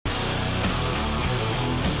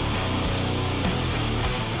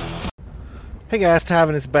Hey guys,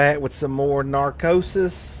 Tyvin is back with some more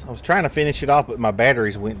Narcosis. I was trying to finish it off, but my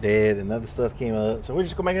batteries went dead and other stuff came up. So we're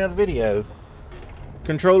just going to make another video.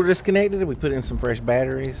 Controller disconnected. We put in some fresh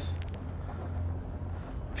batteries.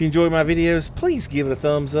 If you enjoy my videos, please give it a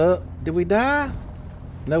thumbs up. Did we die?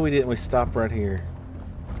 No, we didn't. We stopped right here.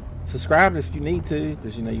 Subscribe if you need to,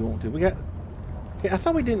 because you know you want to. We got... Okay, I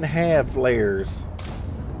thought we didn't have flares.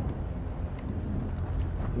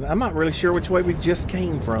 I'm not really sure which way we just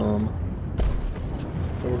came from.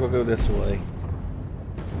 So we're going to go this way.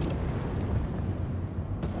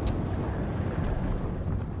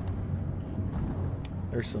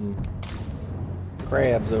 There's some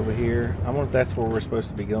crabs over here. I wonder if that's where we're supposed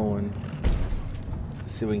to be going.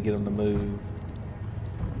 Let's see if we can get them to move.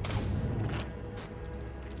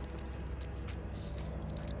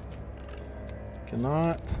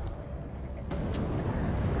 Cannot.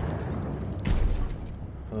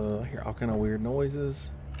 I hear all kind of weird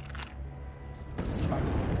noises.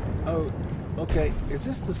 Oh, okay. Is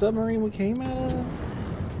this the submarine we came out of?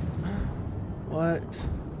 What?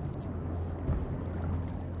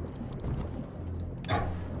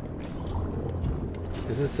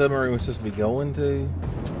 Is this submarine we're supposed to be going to?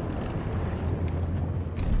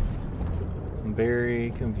 I'm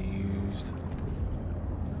very confused.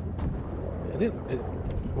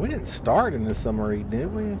 We didn't start in this submarine,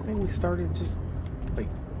 did we? I think we started just... Wait,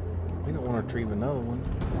 we don't want to retrieve another one.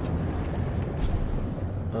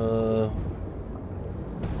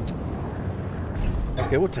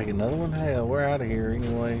 Okay, we'll take another one. Hell, we're out of here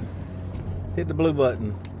anyway. Hit the blue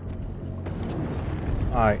button.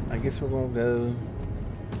 Alright, I guess we're gonna go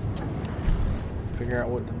figure out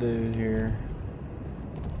what to do here.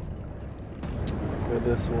 Go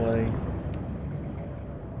this way.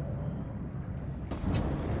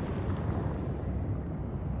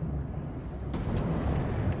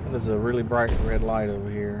 There's a really bright red light over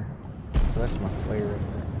here. That's my flare, isn't it?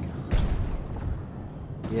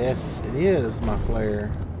 Yes, it is my flare.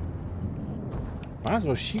 Might as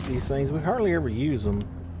well shoot these things. We hardly ever use them.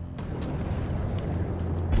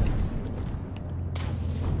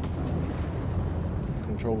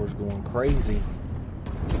 Controller's going crazy.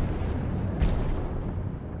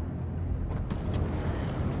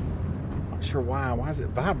 Not sure why. Why is it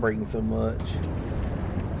vibrating so much?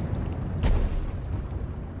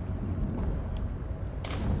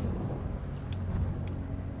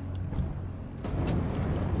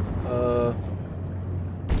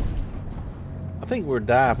 I think we'll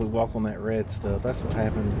die if we walk on that red stuff. That's what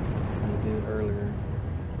happened when we did it earlier.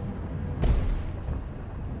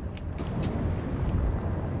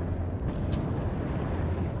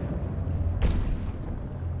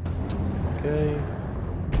 Okay.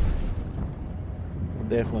 We'll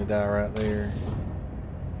definitely die right there.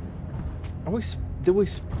 Are we... Did we...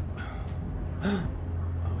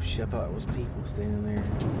 Oh shit, I thought it was people standing there.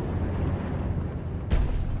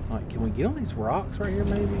 Alright, can we get on these rocks right here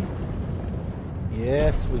maybe?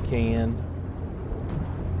 Yes, we can.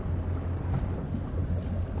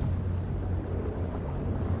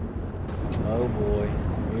 Oh boy.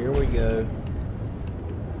 Here we go.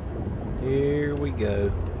 Here we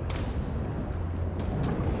go.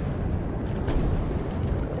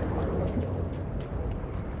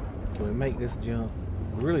 Can we make this jump?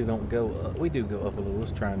 We really don't go up. We do go up a little.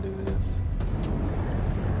 Let's try and do this.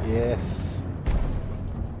 Yes.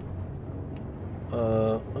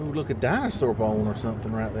 Oh, look, a dinosaur bone or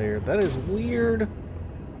something right there. That is weird.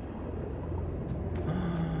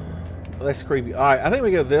 Oh, that's creepy. All right, I think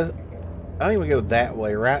we go this. I think we go that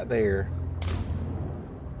way, right there.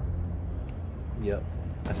 Yep,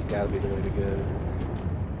 that's got to be the way to go.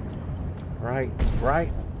 Right.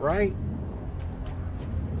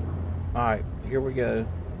 All right, here we go.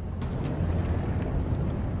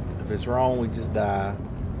 If it's wrong, we just die.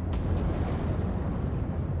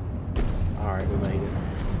 Alright, we made it.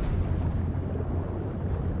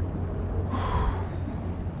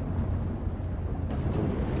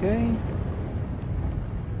 Okay.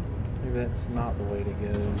 Maybe that's not the way to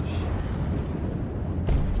go.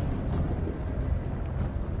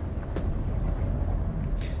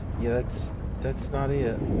 Yeah, that's not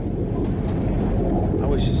it. I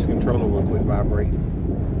wish this controller would quit vibrating.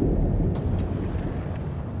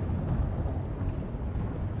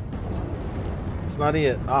 It's not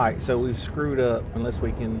it. Alright, so we've screwed up. Unless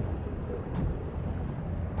we can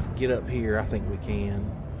get up here, I think we can.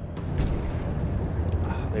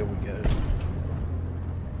 Ah, there we go.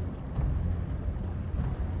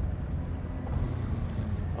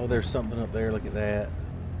 Oh, there's something up there. Look at that.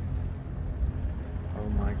 Oh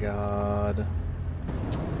my god.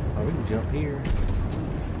 Oh, we can jump here.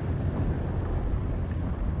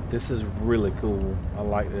 This is really cool. I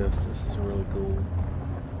like this. This is really cool.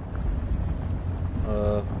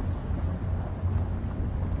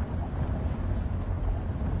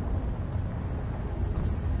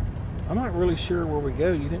 I'm not really sure where we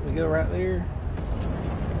go. You think we go right there?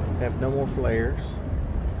 Have no more flares.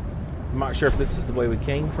 I'm not sure if this is the way we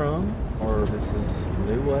came from or if this is a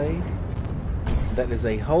new way. That is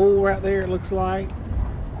a hole right there, it looks like.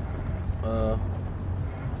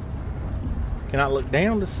 Cannot look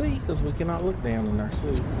down to see because we cannot look down in our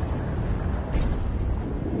suit.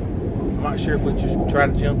 I'm not sure if we just try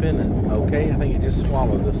to jump in it. Okay, I think it just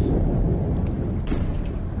swallowed us.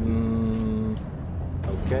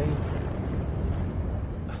 Okay.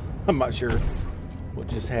 I'm not sure what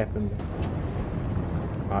just happened.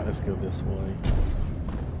 Alright, let's go this way.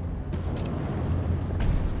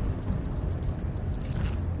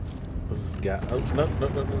 This guy. Oh, no.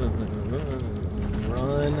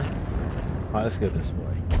 Run. Alright, let's go this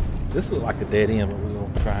way. This looks like a dead end, but we're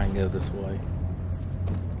going to try and go this way.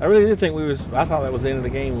 I really did think I thought that was the end of the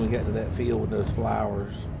game when we got to that field with those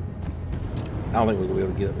flowers. I don't think we're going to be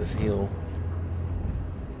able to get up this hill.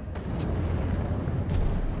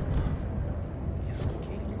 Yes, we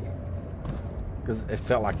can. Because it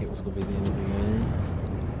felt like it was going to be the end of the game.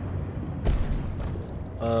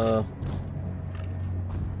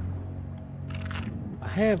 I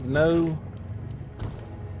have no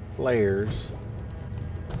flares.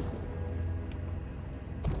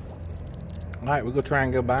 Alright, we're going to try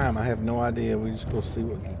and go by them. I have no idea. We're just going to see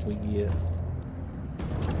what we get.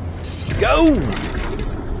 Go!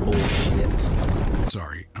 It's bullshit.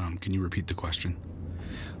 Sorry, can you repeat the question?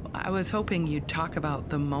 I was hoping you'd talk about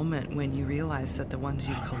the moment when you realized that the ones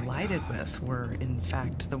you collided with were, in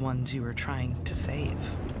fact, the ones you were trying to save.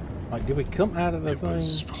 Like, did we come out of the thing? It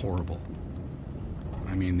was horrible.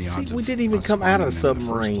 I mean, the odds we of didn't even us come out of the finding them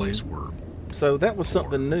submarine. in the first place were So that was poor.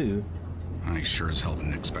 something new. I sure as hell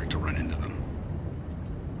didn't expect to run into them.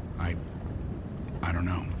 I don't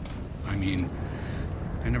know. I mean,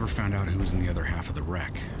 I never found out who was in the other half of the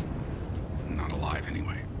wreck. Not alive,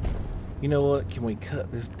 anyway. You know what? Can we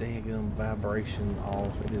cut this daggum vibration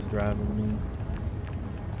off? It is driving me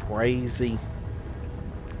crazy.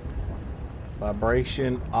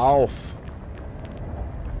 Vibration off.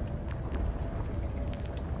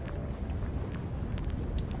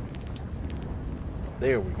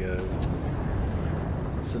 There we go.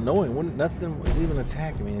 It's annoying when nothing was even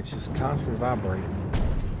attacking me. It's just constantly vibrating.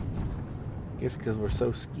 I guess because we're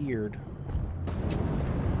so scared.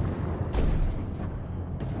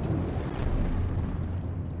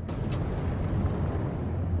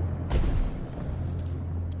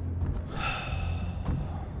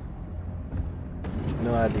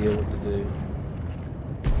 No idea what to do.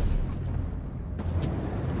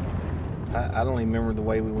 I don't even remember the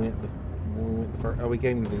way we went. When we went the first. Oh, we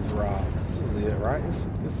came to these rocks. This is it, right?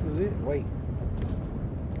 This is it. Wait.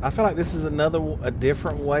 I feel like this is a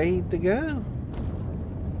different way to go.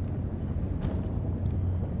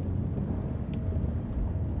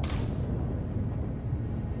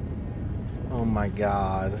 Oh my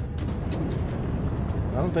God.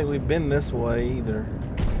 I don't think we've been this way either.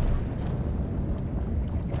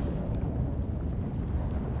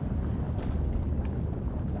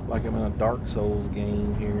 Like I'm in a Dark Souls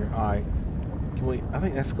game here. Alright. I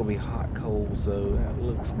think that's gonna be hot coals though. That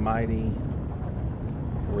looks mighty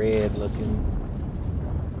red looking.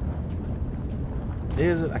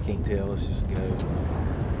 Is it? I can't tell. Let's just go.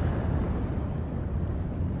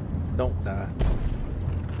 Don't die.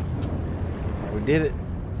 Right, we did it.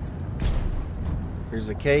 There's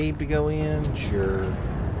a cave to go in. Sure.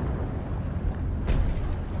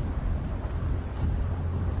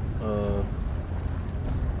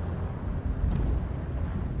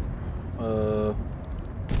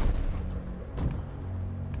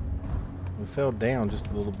 We fell down just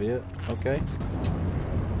a little bit. Okay.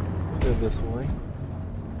 We'll go this way.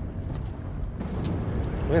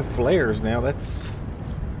 We have flares now. That's...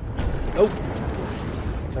 Oh!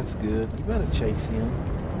 That's good. You better chase him.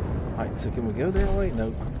 Alright, so can we go that way?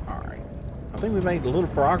 Nope. Alright. I think we made a little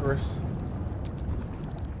progress.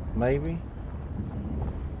 Maybe.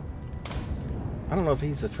 I don't know if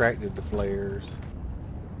he's attracted to flares.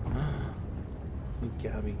 You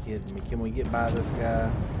gotta be kidding me. Can we get by this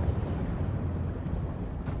guy?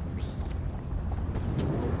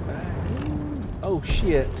 Oh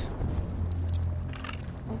shit.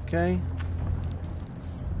 Okay.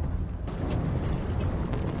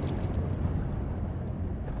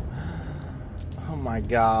 Oh my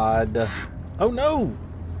God. Oh no!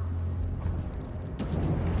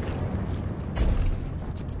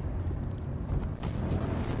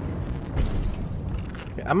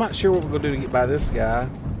 Okay, I'm not sure what we're gonna do to get by this guy.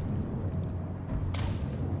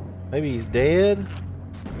 Maybe he's dead.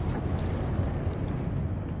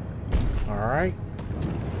 All right.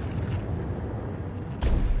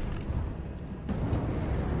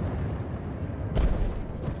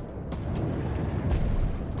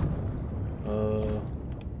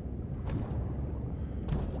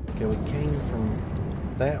 Okay, we came from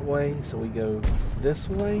that way, so we go this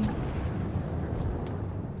way. I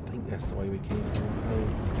think that's the way we came from. Oh.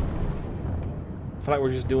 I feel like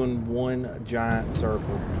we're just doing one giant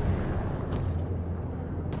circle.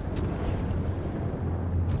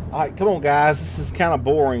 Alright, come on guys, this is kind of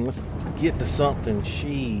boring. Let's get to something.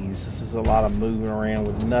 Jeez, this is a lot of moving around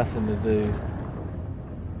with nothing to do.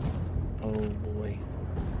 Oh boy.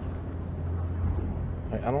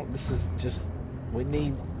 Like, this is just, we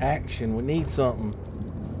need action, we need something.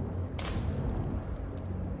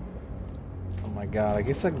 Oh my god, I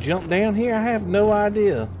guess I can jump down here? I have no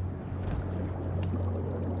idea.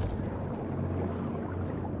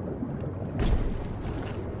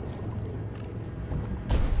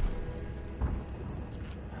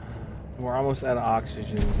 We're almost out of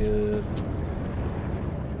oxygen. Good.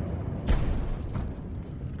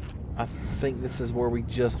 I think this is where we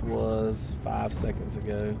just was 5 seconds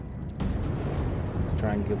ago.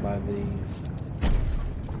 Try and get by these.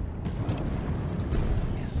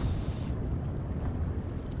 Yes.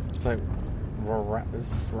 It's like we're right.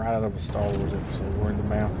 This is right out of a Star Wars episode. We're in the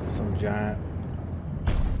mouth of some giant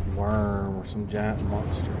worm or some giant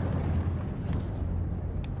monster.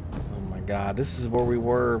 God, this is where we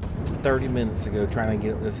were 30 minutes ago trying to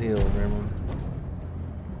get up this hill, remember?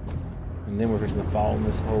 And then we're just gonna fall in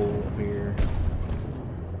this hole up here.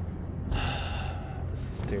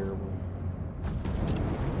 This is terrible.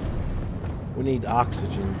 We need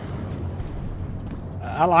oxygen.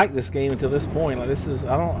 I like this game until this point. Like this is,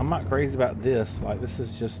 I'm not crazy about this. Like this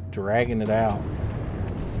is just dragging it out.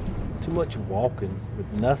 Too much walking with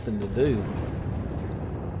nothing to do.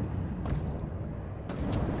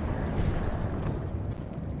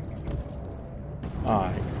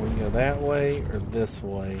 Alright, we can go that way or this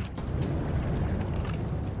way.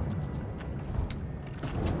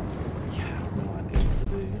 Yeah, I have no idea what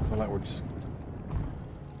to do. I feel like we're just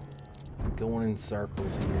going in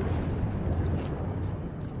circles here.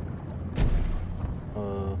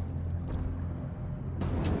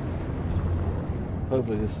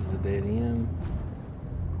 Hopefully this is the dead end.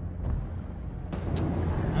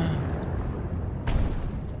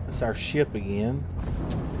 It's our ship again.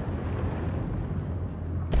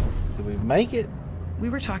 Did we make it? We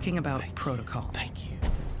were talking about protocol. Thank you.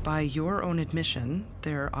 By your own admission,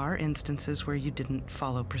 there are instances where you didn't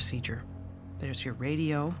follow procedure. There's your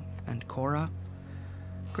radio and Cora.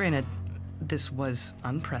 Granted, this was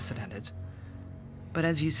unprecedented. But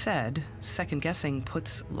as you said, second-guessing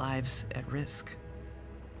puts lives at risk.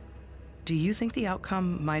 Do you think the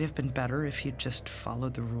outcome might have been better if you'd just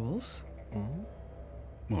followed the rules?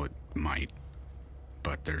 Mm-hmm. Well, it might.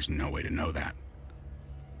 But there's no way to know that.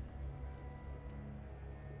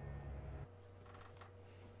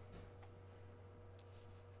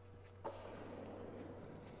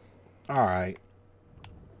 All right.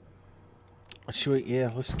 Should we?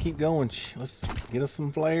 Yeah, let's keep going. Let's get us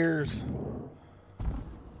some flares.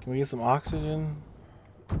 Can we get some oxygen?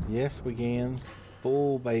 Yes, we can.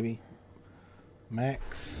 Full, baby.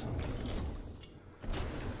 Max.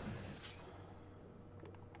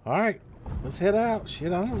 All right, let's head out.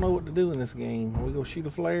 Shit, I don't know what to do in this game. Are we gonna shoot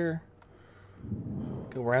a flare?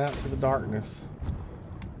 Go right out to the darkness.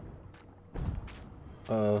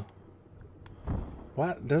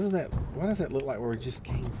 Why does that look like where we just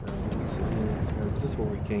came from? I guess it is. Or is this where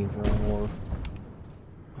we came from? Or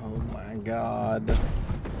oh my god.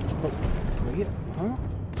 Oh, can we get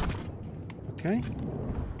okay.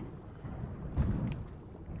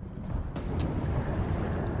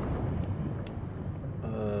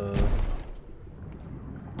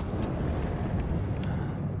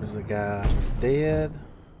 There's a guy that's dead.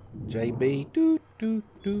 JB. Doot doot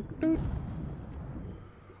doot doot.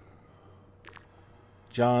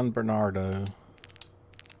 John Bernardo.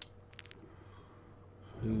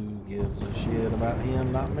 Who gives a shit about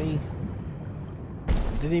him? Not me.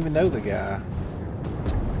 Didn't even know the guy.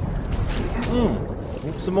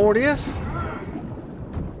 Want some more of this?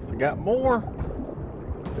 I got more.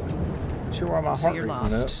 Not sure why my So heart you're rate went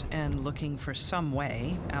up. lost and looking for some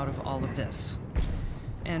way out of all of this.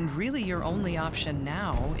 And really your only option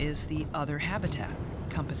now is the other habitat,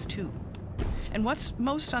 Compass 2. And what's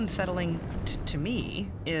most unsettling to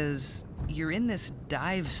me is you're in this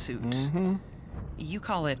dive suit. Mm-hmm. You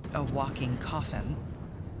call it a walking coffin.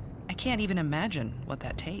 I can't even imagine what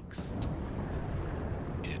that takes.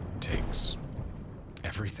 It takes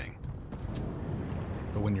everything.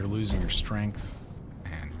 But when you're losing your strength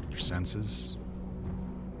and your senses,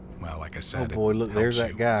 well, like I said, oh boy, it look, there's helps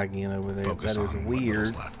that you guy again over there. focus That is on what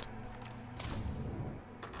little's weird. left.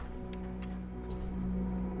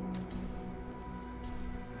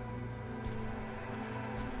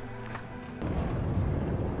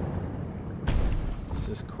 This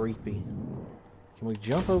is creepy. Can we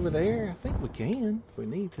jump over there? I think we can if we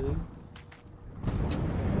need to.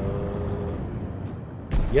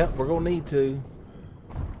 Yep, we're gonna need to.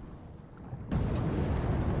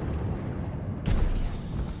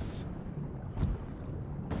 Yes.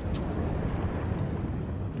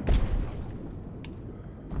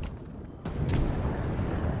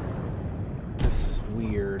 This is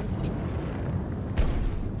weird.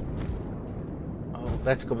 Oh,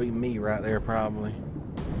 that's gonna be me right there, probably.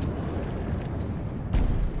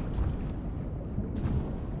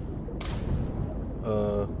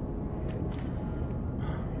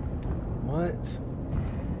 What?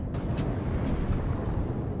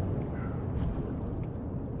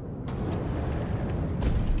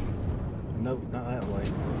 Nope, not that way.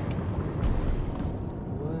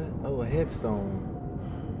 What? Oh, a headstone.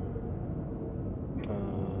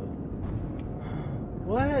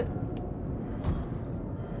 What?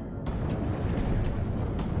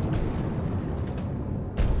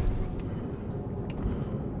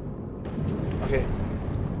 Okay.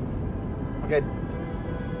 Okay.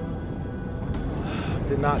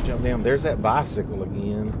 Did not jump down. There's that bicycle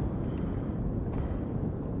again.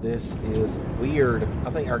 This is weird.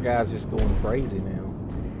 I think our guy's just going crazy now.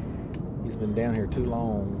 He's been down here too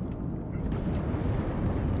long.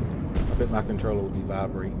 I bet my controller would be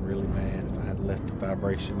vibrating really bad if I had left the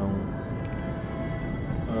vibration on.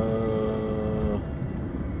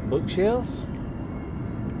 Bookshelves?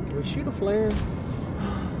 Can we shoot a flare?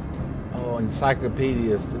 Oh,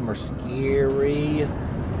 encyclopedias. Them are scary.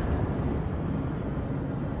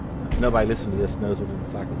 Nobody listening to this knows what an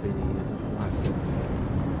encyclopedia is. I don't know why I said that.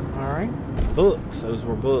 Alright. Books. Those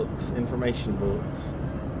were books. Information books.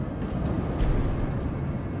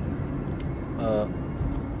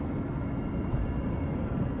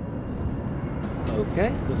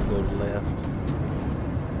 Okay. Let's go to the left.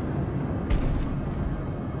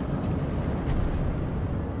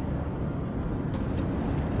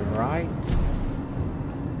 Right.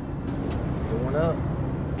 Going up.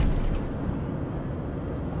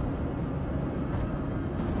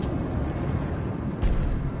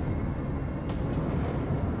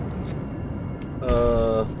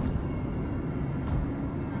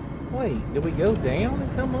 Wait, did we go down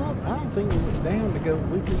and come up? I don't think we went down to go.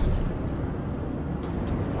 We just.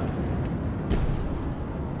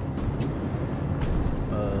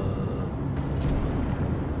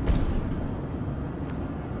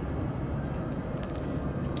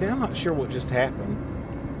 Okay, I'm not sure what just happened.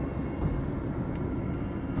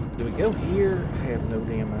 Did we go here? I have no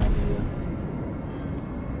damn idea.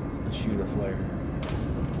 Let's shoot a flare.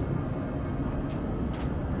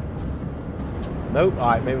 Nope.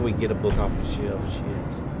 Alright, maybe we can get a book off the shelf. Shit.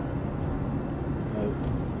 Nope.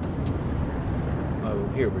 Oh,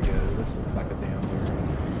 here we go. This looks like a down arrow.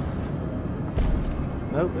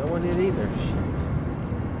 Nope, that wasn't it either. Shit.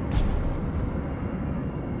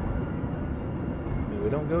 Maybe we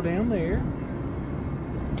don't go down there.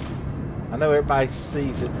 I know everybody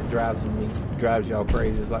sees it and it drives y'all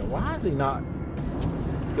crazy. It's like, why is he not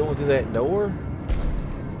going through that door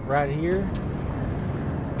right here?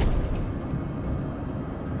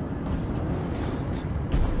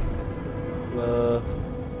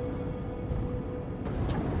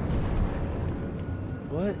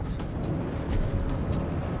 What?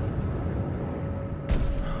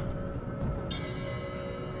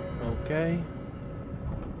 Okay.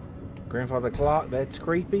 Grandfather clock, that's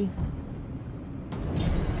creepy.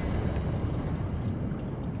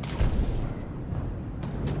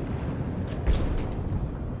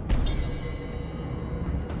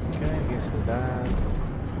 Okay, I guess we died.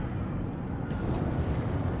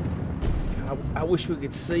 I wish we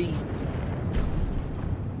could see.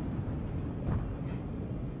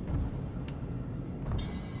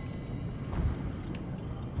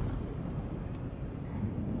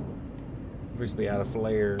 Just be out of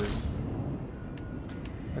flares.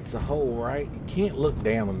 That's a hole, right? You can't look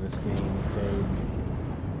down in this game, so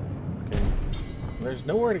okay. There's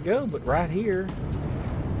nowhere to go but right here.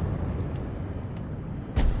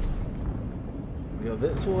 We go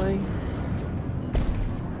this way.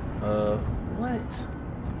 What?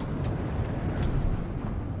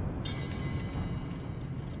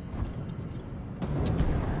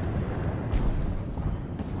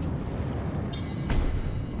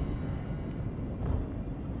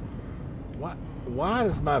 Why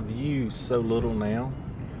is my view so little now?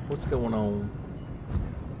 What's going on?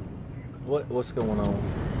 What's going on?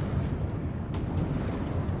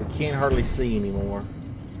 We can't hardly see anymore.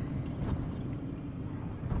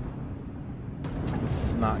 This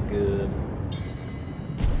is not good.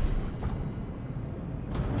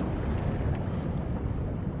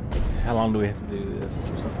 How long do we have to do this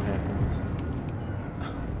before something happens?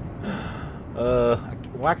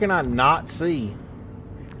 Why can I not see?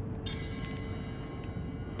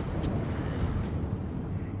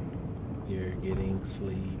 You're getting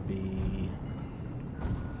sleepy.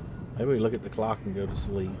 Maybe we look at the clock and go to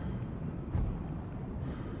sleep.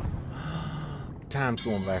 Time's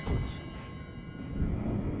going backwards.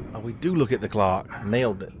 Oh, we do look at the clock.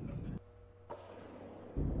 Nailed it.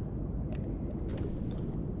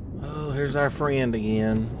 Oh, here's our friend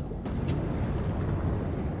again.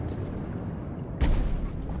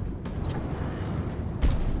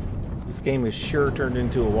 This game is sure turned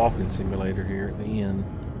into a walking simulator here at the end.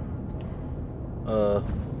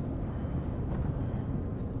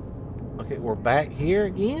 Okay, we're back here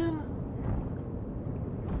again?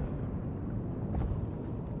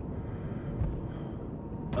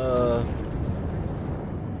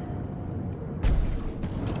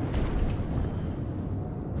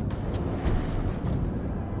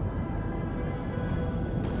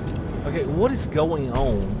 Okay, what is going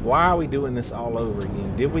on? Why are we doing this all over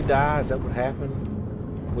again? Did we die? Is that what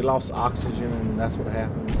happened? We lost oxygen and that's what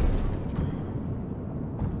happened?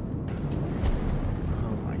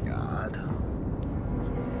 Oh my god.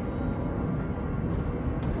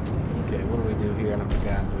 Okay, what do we do here? I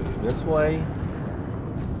forgot. Do we go this way?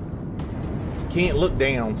 You can't look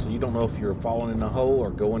down, so you don't know if you're falling in a hole or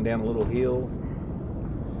going down a little hill.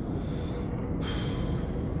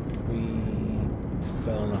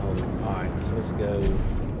 Fell in a hole. Alright, so let's go.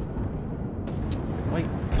 Wait,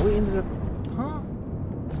 we ended up... Huh?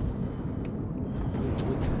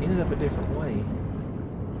 We ended up a different way.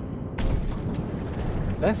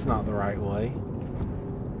 That's not the right way.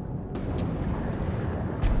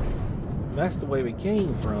 That's the way we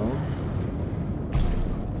came from.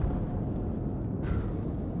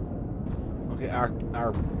 Okay,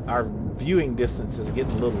 our viewing distance is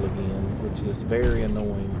getting little again, which is very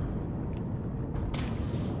annoying.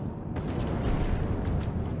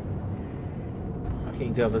 I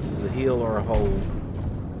can't tell if this is a hill or a hole.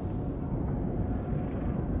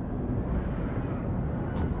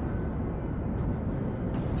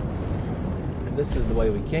 And this is the way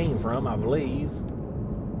we came from, I believe.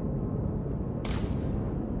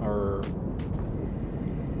 Or...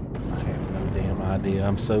 I have no damn idea.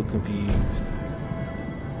 I'm so confused.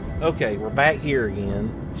 Okay, we're back here again.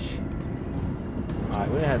 Shit. Alright,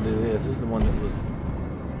 we know how to do this. This is the one that was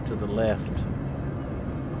to the left.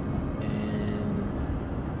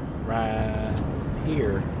 Right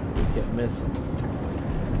here, we kept missing.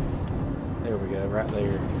 There we go, right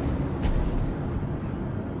there.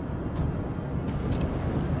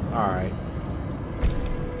 Alright.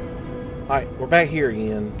 Alright, we're back here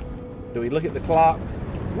again. Do we look at the clock?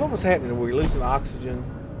 What was happening? Were we losing oxygen?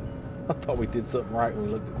 I thought we did something right when we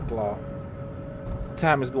looked at the clock.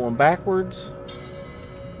 Time is going backwards.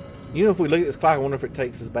 You know, if we look at this clock, I wonder if it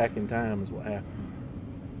takes us back in time is what happened.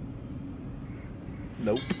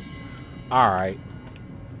 Nope. Alright.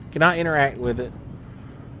 Can I interact with it?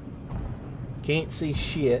 Can't see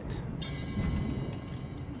shit.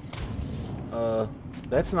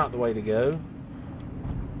 That's not the way to go.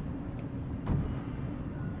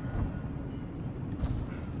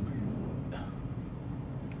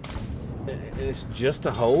 It's just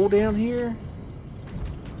a hole down here?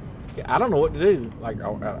 I don't know what to do. Like,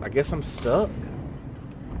 I guess I'm stuck.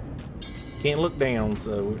 Can't look down,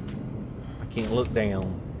 so I can't look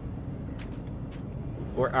down.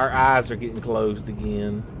 Or our eyes are getting closed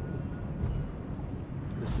again.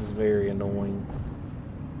 This is very annoying.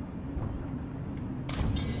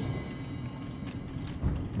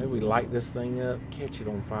 Maybe we light this thing up, catch it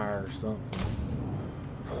on fire or something.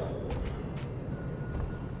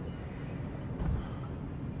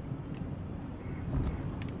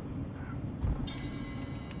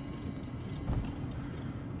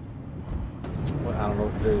 Well, I don't know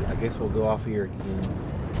what to do. I guess we'll go off here again.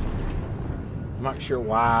 I'm not sure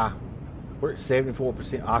why. We're at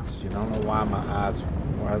 74% oxygen. I don't know why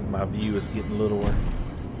why my view is getting littler.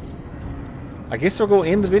 I guess we'll go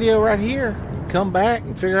end the video right here and come back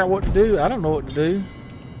and figure out what to do. I don't know what to do.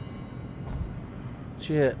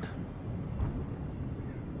 Shit.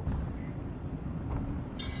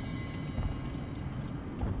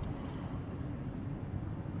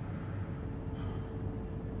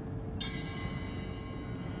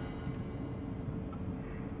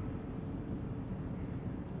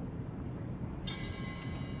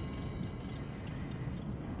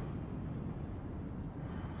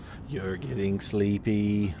 You're getting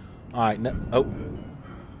sleepy. Alright, no. Oh.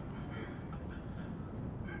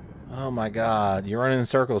 Oh my god. You're running in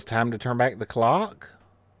circles. Time to turn back the clock?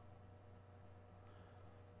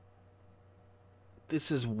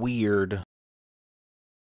 This is weird.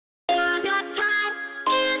 'Cause your time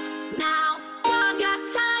is now. 'Cause your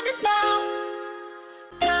time is now.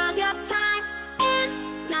 'Cause your